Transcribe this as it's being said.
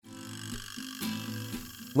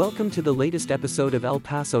Welcome to the latest episode of El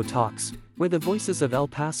Paso Talks, where the voices of El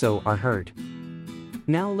Paso are heard.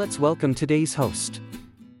 Now let's welcome today's host.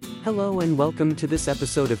 Hello and welcome to this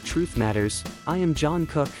episode of Truth Matters. I am John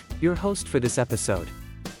Cook, your host for this episode.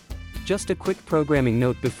 Just a quick programming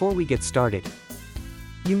note before we get started.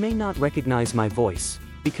 You may not recognize my voice,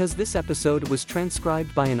 because this episode was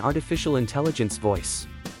transcribed by an artificial intelligence voice.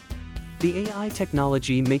 The AI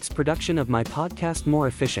technology makes production of my podcast more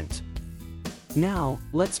efficient. Now,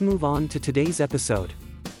 let's move on to today's episode.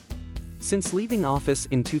 Since leaving office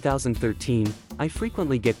in 2013, I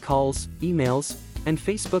frequently get calls, emails, and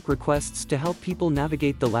Facebook requests to help people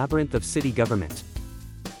navigate the labyrinth of city government.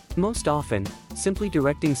 Most often, simply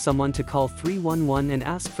directing someone to call 311 and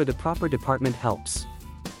ask for the proper department helps.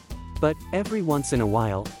 But, every once in a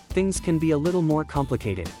while, things can be a little more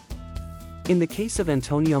complicated. In the case of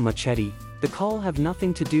Antonio Machetti, the call have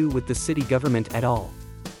nothing to do with the city government at all.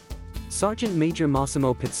 Sergeant Major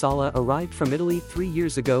Massimo Pizzolla arrived from Italy 3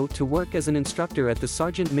 years ago to work as an instructor at the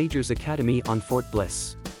Sergeant Major's Academy on Fort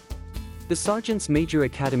Bliss. The Sergeants Major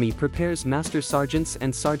Academy prepares Master Sergeants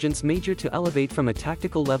and Sergeants Major to elevate from a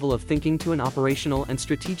tactical level of thinking to an operational and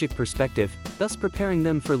strategic perspective, thus preparing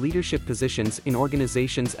them for leadership positions in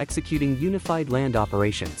organizations executing unified land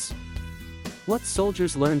operations. What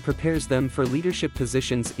soldiers learn prepares them for leadership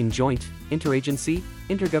positions in joint, interagency,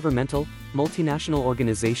 intergovernmental, multinational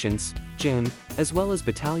organizations, JAM, as well as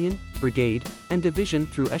battalion, brigade, and division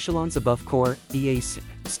through echelons above Corps, EAC,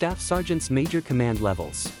 Staff Sergeants Major command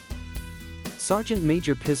levels. Sergeant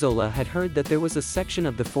Major Pizzolla had heard that there was a section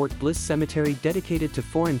of the Fort Bliss Cemetery dedicated to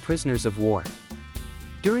foreign prisoners of war.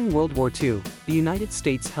 During World War II, the United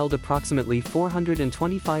States held approximately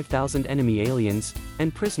 425,000 enemy aliens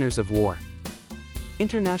and prisoners of war.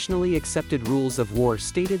 Internationally accepted rules of war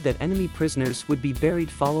stated that enemy prisoners would be buried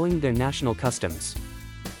following their national customs.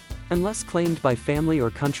 Unless claimed by family or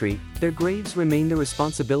country, their graves remain the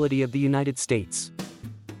responsibility of the United States.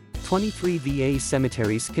 23 VA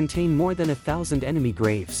cemeteries contain more than 1,000 enemy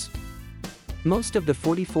graves. Most of the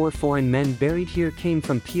 44 foreign men buried here came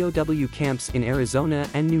from POW camps in Arizona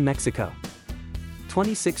and New Mexico.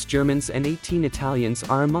 26 Germans and 18 Italians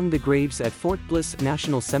are among the graves at Fort Bliss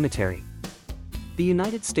National Cemetery. The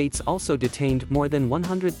United States also detained more than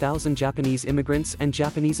 100,000 Japanese immigrants and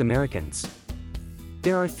Japanese Americans.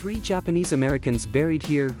 There are 3 Japanese Americans buried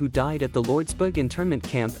here who died at the Lordsburg internment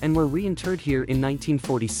camp and were reinterred here in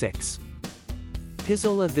 1946.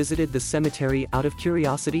 Pizzolla visited the cemetery out of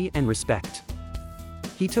curiosity and respect.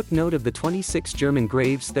 He took note of the 26 German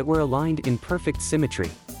graves that were aligned in perfect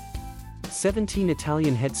symmetry. 17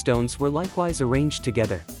 Italian headstones were likewise arranged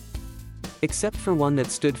together, except for one that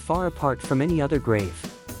stood far apart from any other grave.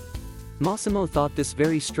 Massimo thought this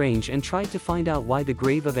very strange and tried to find out why the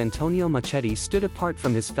grave of Antonio Machetti stood apart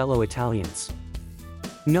from his fellow Italians.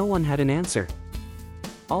 No one had an answer.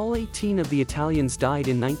 All 18 of the Italians died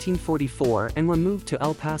in 1944 and were moved to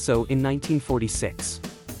El Paso in 1946.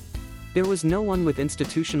 There was no one with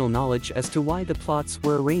institutional knowledge as to why the plots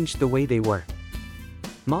were arranged the way they were.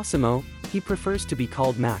 Massimo, he prefers to be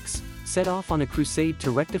called Max, set off on a crusade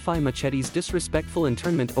to rectify Machetti's disrespectful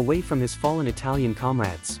internment away from his fallen Italian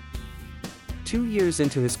comrades. 2 years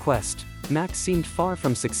into his quest, Max seemed far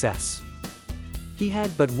from success. He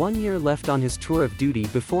had but 1 year left on his tour of duty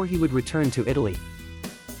before he would return to Italy.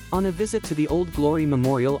 On a visit to the Old Glory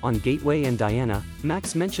Memorial on Gateway and Diana,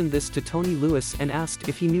 Max mentioned this to Tony Lewis and asked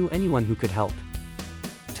if he knew anyone who could help.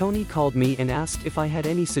 Tony called me and asked if I had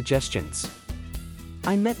any suggestions.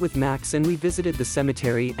 I met with Max and we visited the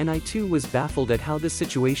cemetery, and I too was baffled at how this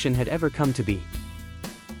situation had ever come to be.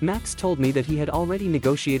 Max told me that he had already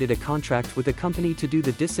negotiated a contract with a company to do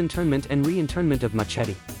the disinterment and reinterment of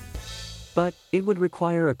Machetti. But, it would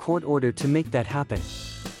require a court order to make that happen.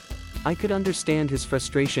 I could understand his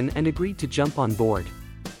frustration and agreed to jump on board.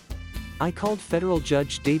 I called Federal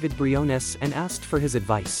Judge David Briones and asked for his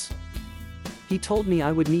advice. He told me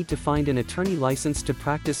I would need to find an attorney licensed to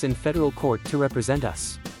practice in federal court to represent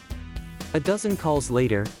us. A dozen calls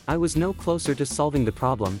later, I was no closer to solving the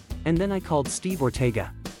problem, and then I called Steve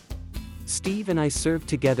Ortega. Steve and I served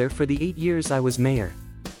together for the 8 years I was mayor.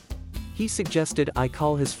 He suggested I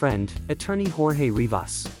call his friend, attorney Jorge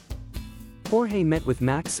Rivas. Jorge met with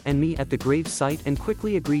Max and me at the grave site and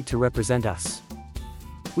quickly agreed to represent us.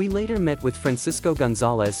 We later met with Francisco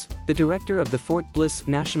Gonzalez, the director of the Fort Bliss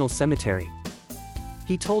National Cemetery.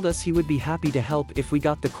 He told us he would be happy to help if we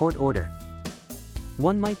got the court order.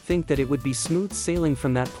 One might think that it would be smooth sailing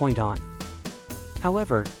from that point on.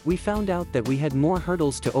 However, we found out that we had more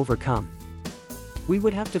hurdles to overcome. We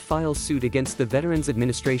would have to file suit against the Veterans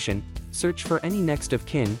Administration, search for any next of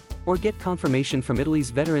kin, or get confirmation from Italy's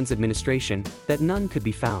Veterans Administration that none could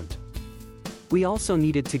be found. We also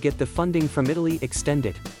needed to get the funding from Italy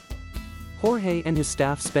extended. Jorge and his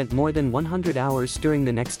staff spent more than 100 hours during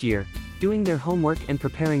the next year, doing their homework and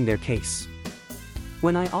preparing their case.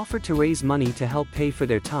 When I offered to raise money to help pay for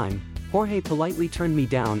their time, Jorge politely turned me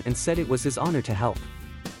down and said it was his honor to help.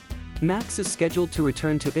 Max is scheduled to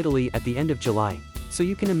return to Italy at the end of July, so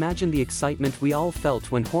you can imagine the excitement we all felt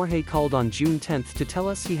when Jorge called on June 10th to tell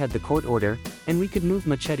us he had the court order, and we could move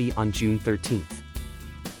Machetti on June 13th.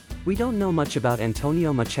 We don't know much about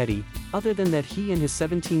Antonio Machetti, other than that he and his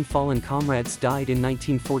 17 fallen comrades died in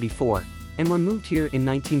 1944, and were moved here in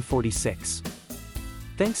 1946.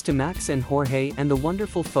 Thanks to Max and Jorge and the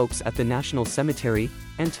wonderful folks at the National Cemetery,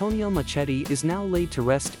 Antonio Machetti is now laid to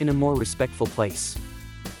rest in a more respectful place.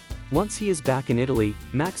 Once he is back in Italy,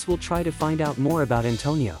 Max will try to find out more about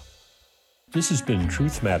Antonio. This has been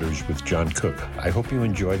Truth Matters with John Cook. I hope you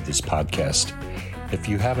enjoyed this podcast. If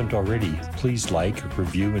you haven't already, please like,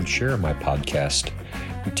 review, and share my podcast.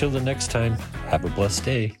 Until the next time, have a blessed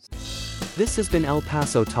day. This has been El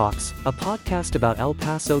Paso Talks, a podcast about El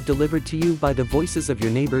Paso delivered to you by the voices of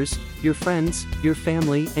your neighbors, your friends, your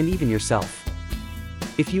family, and even yourself.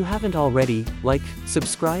 If you haven't already, like,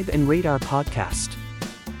 subscribe, and rate our podcast.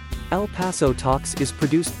 El Paso Talks is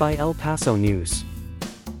produced by El Paso News.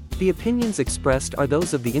 The opinions expressed are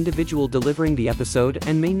those of the individual delivering the episode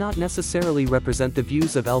and may not necessarily represent the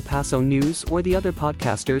views of El Paso News or the other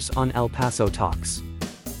podcasters on El Paso Talks.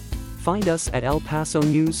 Find us at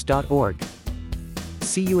elpasonews.org.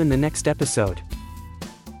 See you in the next episode.